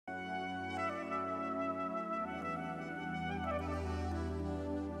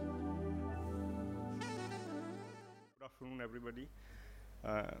afternoon, everybody.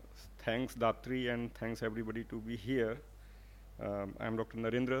 Uh, Thanks, DATRI, and thanks everybody to be here. I'm Dr.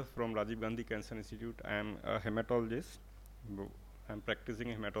 Narendra from Rajiv Gandhi Cancer Institute. I'm a hematologist. I'm practicing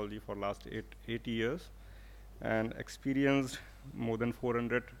hematology for last eight years and experienced more than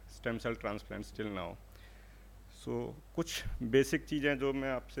 400 stem cell transplants till now. So कुछ basic चीज़ें जो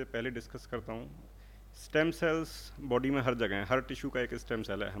मैं आपसे पहले discuss करता हूँ. Stem cells body में हर जगह हैं, हर टिश्यू का एक स्टेम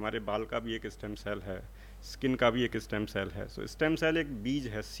सेल है, हमारे बाल का भी एक स्टेम सेल है, स्किन का भी एक स्टेम सेल है. सो स्टेम सेल एक बीज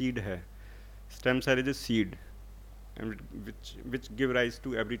है, सीड है. Stem cell is a seed and which give rise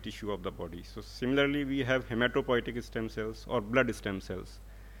to every tissue of the body. So similarly we have hematopoietic stem cells or blood stem cells,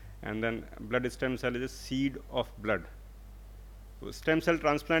 and then blood stem cell is a seed of blood. So stem cell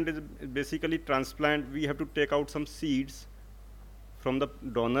transplant is basically transplant. We have to take out some seeds from the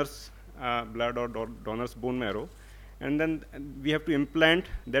donor's blood or donor's bone marrow, and then we have to implant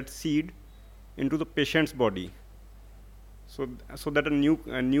that seed into the patient's body, so that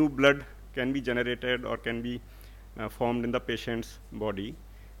a new blood can be generated or can be formed in the patient's body,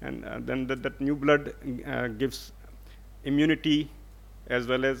 and then that new blood gives immunity as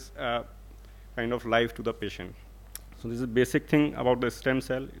well as kind of life to the patient. So this is a basic thing about the stem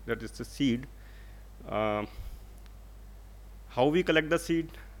cell, that is the seed. How we collect the seed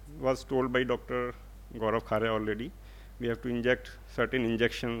was told by Dr. Gaurav Khare already. We have to inject certain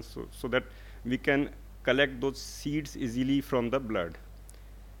injections so that we can collect those seeds easily from the blood.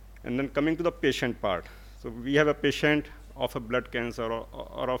 And then coming to the patient part. So we have a patient of a blood cancer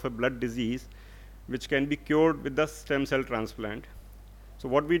or of a blood disease which can be cured with the stem cell transplant. So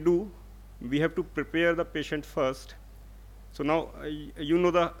what we do, we have to prepare the patient first. So now you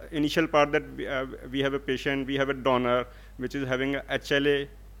know the initial part that we have a patient, we have a donor which is having a HLA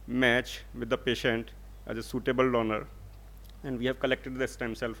match with the patient as a suitable donor, and we have collected the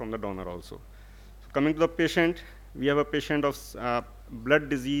stem cell from the donor also. So coming to the patient, we have a patient of blood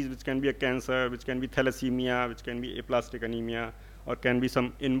disease which can be a cancer, which can be thalassemia, which can be aplastic anemia, or can be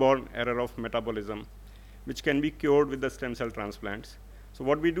some inborn error of metabolism, which can be cured with the stem cell transplants. So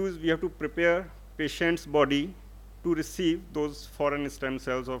what we do is we have to prepare patient's body to receive those foreign stem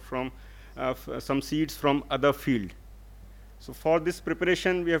cells or from some seeds from other field. So for this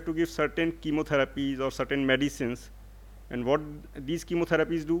preparation, we have to give certain chemotherapies or certain medicines. And what these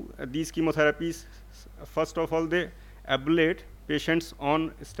chemotherapies do, these chemotherapies, first of all, they ablate patient's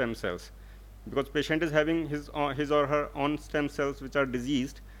own stem cells, because patient is having his or her own stem cells which are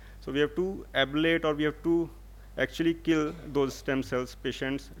diseased. So we have to ablate, or we have to actually kill those stem cells,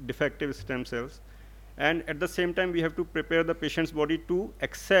 patient's defective stem cells. And at the same time, we have to prepare the patient's body to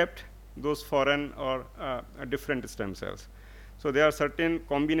accept those foreign or different stem cells. So there are certain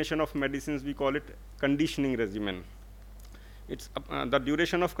combination of medicines, we call it conditioning regimen. It's the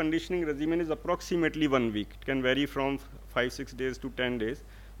duration of conditioning regimen is approximately 1 week. It can vary from 5-6 days to 10 days,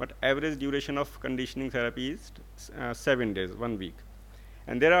 but average duration of conditioning therapy is 7 days, 1 week.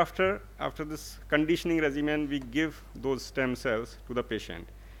 And thereafter, after this conditioning regimen, we give those stem cells to the patient.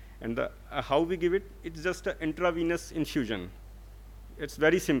 And how we give it, it's just an intravenous infusion. It's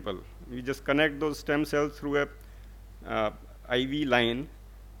very simple. We just connect those stem cells through a IV line,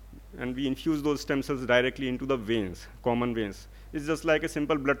 and we infuse those stem cells directly into the veins, common veins. It's just like a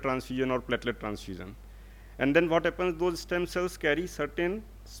simple blood transfusion or platelet transfusion. And then what happens, those stem cells carry certain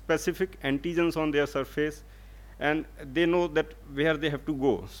specific antigens on their surface, and they know that where they have to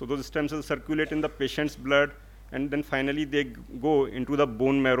go. So those stem cells circulate in the patient's blood, and then finally they go into the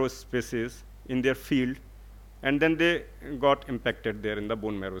bone marrow spaces in their field, and then they got impacted there in the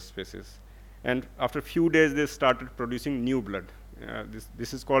bone marrow spaces. And after a few days, they started producing new blood.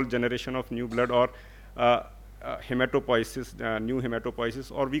 This is called generation of new blood, or hematopoiesis, new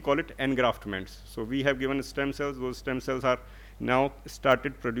hematopoiesis, or we call it engraftments. So we have given stem cells, those stem cells are now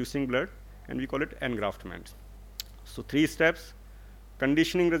started producing blood, and we call it engraftments. So 3 steps: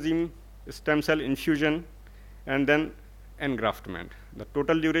 conditioning regime, stem cell infusion, and then engraftment. The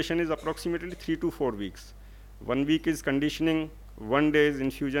total duration is approximately 3 to 4 weeks. 1 week is conditioning, 1 day is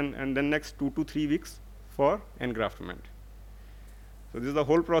infusion, and then next 2 to 3 weeks for engraftment. So this is the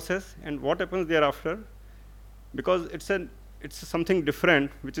whole process. And what happens thereafter, because it's something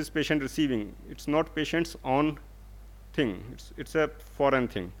different which is patient receiving. It's not patient's own thing. It's a foreign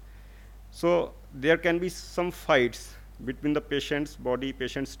thing. So there can be some fights between the patient's body,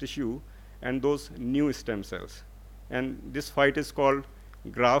 patient's tissue, and those new stem cells. And this fight is called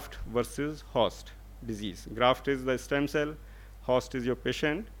graft versus host disease. Graft is the stem cell, host is your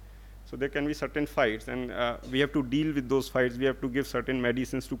patient. So there can be certain fights, and we have to deal with those fights. We have to give certain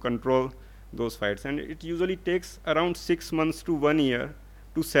medicines to control those fights. And it usually takes around 6 months to 1 year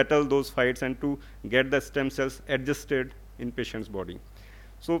to settle those fights and to get the stem cells adjusted in patient's body.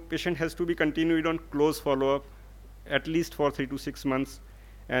 So patient has to be continued on close follow-up at least for 3 to 6 months,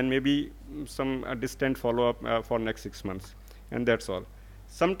 and maybe some distant follow-up for next 6 months, and that's all.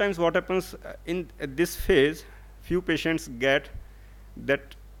 Sometimes what happens in this phase, few patients get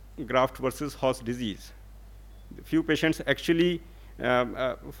that graft versus host disease. Few patients actually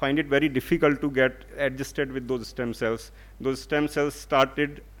find it very difficult to get adjusted with those stem cells. Those stem cells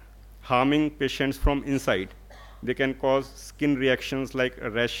started harming patients from inside. They can cause skin reactions like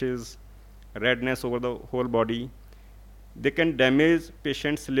rashes, redness over the whole body. They can damage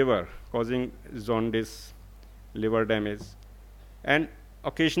patient's liver, causing jaundice, liver damage. And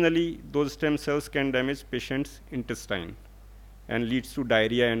occasionally, those stem cells can damage patient's intestine and leads to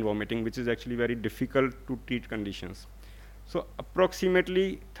diarrhea and vomiting, which is actually very difficult to treat conditions. So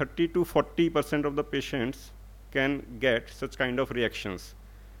approximately 30 to 40% of the patients can get such kind of reactions,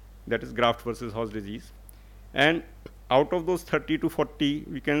 that is graft versus host disease. And out of those 30 to 40,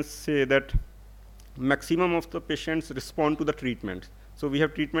 we can say that maximum of the patients respond to the treatment. So we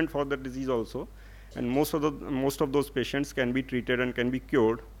have treatment for the disease also, and most of those patients can be treated and can be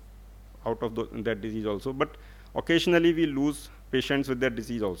cured out of that disease also. But occasionally we lose patients with that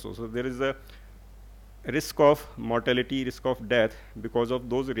disease also. So there is a risk of mortality, risk of death because of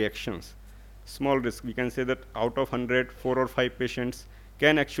those reactions. Small risk. We can say that out of 100, 4 or 5 patients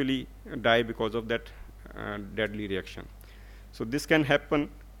can actually die because of that deadly reaction. So this can happen,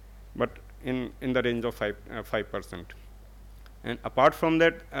 but in the range of 5%. And apart from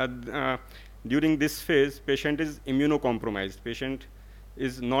that, during this phase, patient is immunocompromised. Patient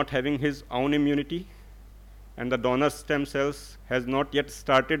is not having his own immunity, and the donor stem cells has not yet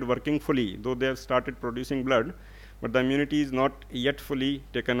started working fully, though they have started producing blood, but the immunity is not yet fully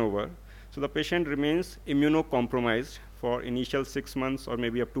taken over. So the patient remains immunocompromised for initial 6 months or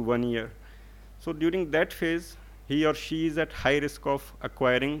maybe up to 1 year. So during that phase, he or she is at high risk of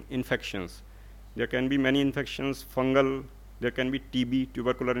acquiring infections. There can be many infections, fungal, there can be TB,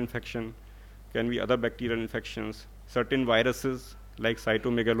 tubercular infection, can be other bacterial infections, certain viruses like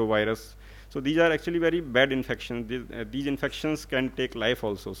cytomegalovirus. So these are actually very bad infections. These infections can take life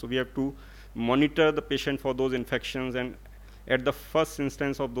also. So we have to monitor the patient for those infections, and at the first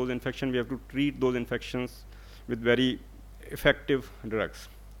instance of those infections, we have to treat those infections with very effective drugs.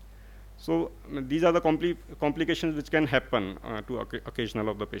 So these are the complications which can happen to occasional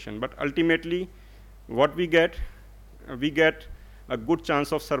of the patient. But ultimately, what we get a good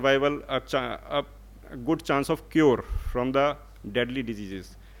chance of survival, a good chance of cure from the deadly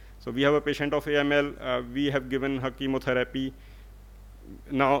diseases. So we have a patient of AML, we have given her chemotherapy.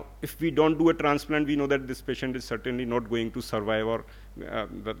 Now, if we don't do a transplant, we know that this patient is certainly not going to survive, or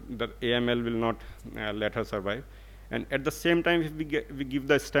the AML will not let her survive. And at the same time, if we give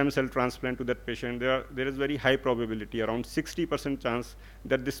the stem cell transplant to that patient, there is very high probability, around 60% chance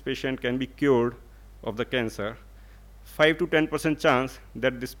that this patient can be cured of the cancer. 5 to 10% chance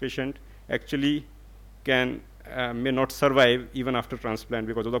that this patient actually may not survive even after transplant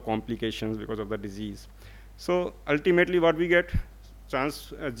because of the complications, because of the disease. So ultimately what we get,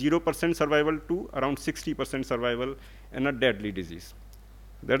 chance 0% survival to around 60% survival in a deadly disease.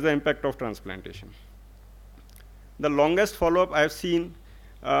 That's the impact of transplantation. The longest follow-up I have seen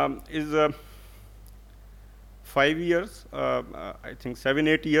is 5 years, I think 7,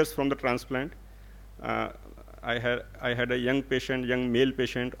 8 years from the transplant. I had a young male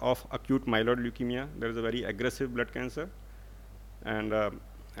patient of acute myeloid leukemia. There is a very aggressive blood cancer, and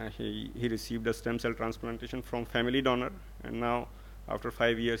he received a stem cell transplantation from family donor, and now after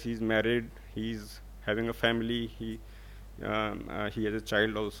 5 years he's married, he's having a family, he has a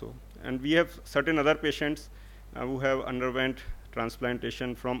child also. And we have certain other patients who have underwent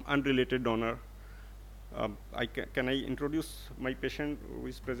transplantation from unrelated donor. Can I introduce my patient who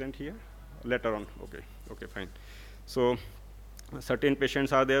is present here? Later on, okay, fine. So certain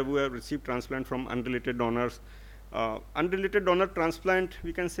patients are there who have received transplant from unrelated donors. Unrelated donor transplant,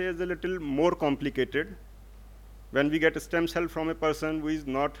 we can say, is a little more complicated. When we get a stem cell from a person who is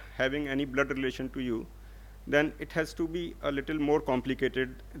not having any blood relation to you, then it has to be a little more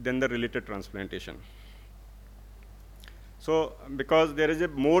complicated than the related transplantation. So because there is a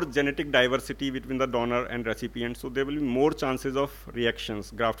more genetic diversity between the donor and recipient, so there will be more chances of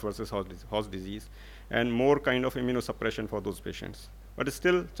reactions, graft versus host disease, and more kind of immunosuppression for those patients. But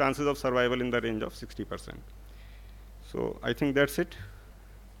still, chances of survival in the range of 60%. So I think that's it.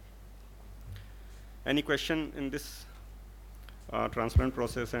 Any question in this transplant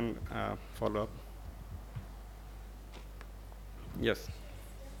process and follow-up? Yes.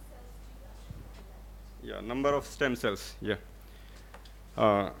 Yeah, number of stem cells, yeah.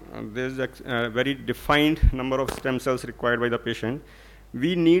 There's a very defined number of stem cells required by the patient.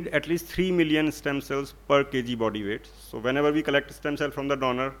 We need at least 3 million stem cells per kg body weight. So whenever we collect stem cell from the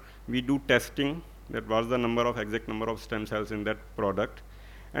donor, we do testing, that was the exact number of stem cells in that product.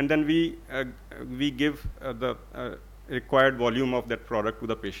 And then we give the required volume of that product to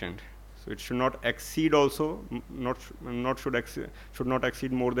the patient. So it should not exceed also, should not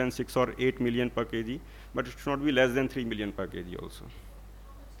exceed more than 6 or 8 million per kg, but it should not be less than 3 million per kg also.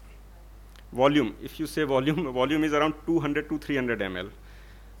 Volume, if you say volume, volume is around 200 to 300 ml,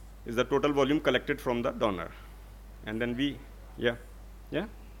 is the total volume collected from the donor. And then yeah,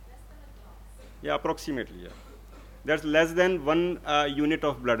 approximately, yeah. That's less than 1 unit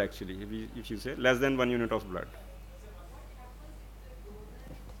of blood actually, if you say less than 1 unit of blood.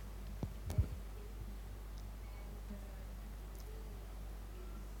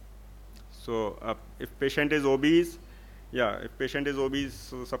 So if patient is obese, if patient is obese,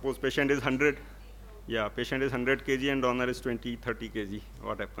 so suppose patient is 100, patient is 100 kg and donor is 20, 30 kg,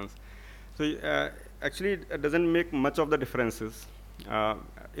 what happens? So actually it doesn't make much of the differences.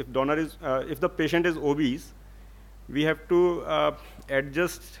 If the patient is obese, we have to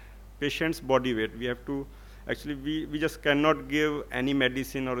adjust patient's body weight. We have to, actually we just cannot give any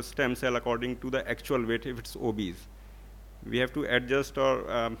medicine or stem cell according to the actual weight if it's obese. We have to adjust,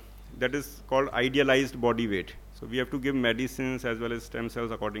 or that is called idealized body weight. So we have to give medicines as well as stem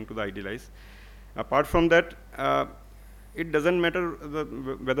cells according to the idealized. Apart from that, it doesn't matter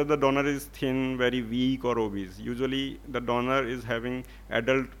whether the donor is thin, very weak, or obese. Usually the donor is having,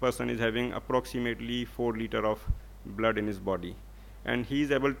 adult person is having approximately 4 liters of blood in his body. And he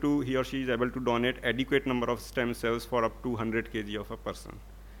or she is able to donate adequate number of stem cells for up to 100 kg of a person.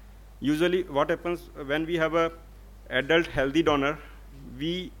 Usually what happens when we have a adult healthy donor,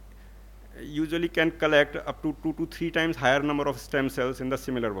 we usually can collect up to 2 to 3 times higher number of stem cells in the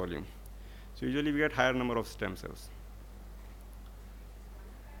similar volume. So usually we get higher number of stem cells.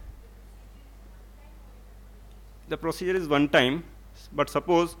 The procedure is one time, but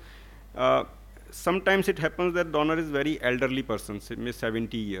suppose sometimes it happens that donor is very elderly person, say maybe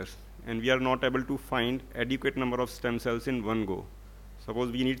 70 years, and we are not able to find adequate number of stem cells in one go.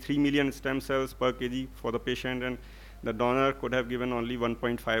 Suppose we need 3 million stem cells per kg for the patient, and the donor could have given only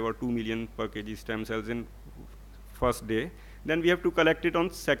 1.5 or 2 million per kg stem cells in first day. Then we have to collect it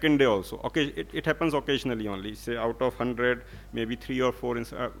on second day also. Okay, it happens occasionally only. Say out of 100, maybe 3 or 4,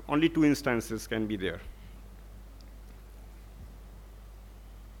 only 2 instances can be there.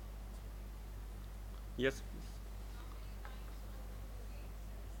 Yes.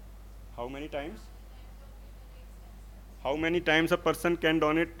 How many times? How many times a person can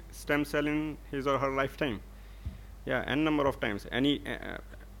donate stem cell in his or her lifetime? Yeah, n number of times.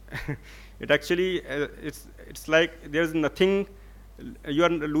 It actually, it's like there's nothing, you are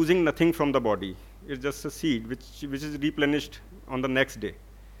losing nothing from the body. It's just a seed which is replenished on the next day,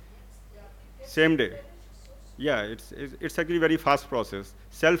 same day. Yeah, it's actually very fast process,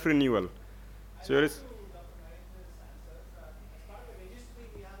 self-renewal. So there is.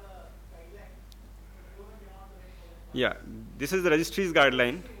 Yeah, this is the registry's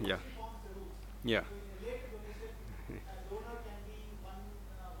guideline. Yeah.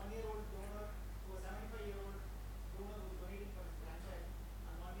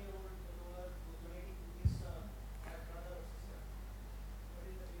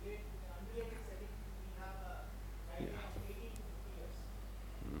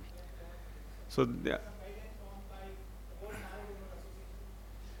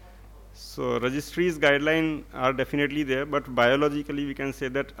 So registries guidelines are definitely there, but biologically we can say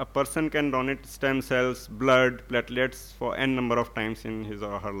that a person can donate stem cells, blood, platelets for n number of times in his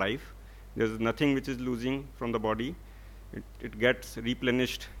or her life. There's nothing which is losing from the body. It gets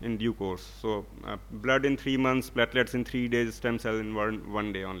replenished in due course. So blood in 3 months, platelets in 3 days, stem cell in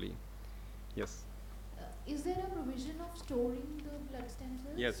one day only. Yes. Is there a provision of storing the blood stem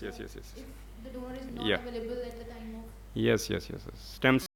cells? Yes. If the donor is not available at the time of. Yes. Stem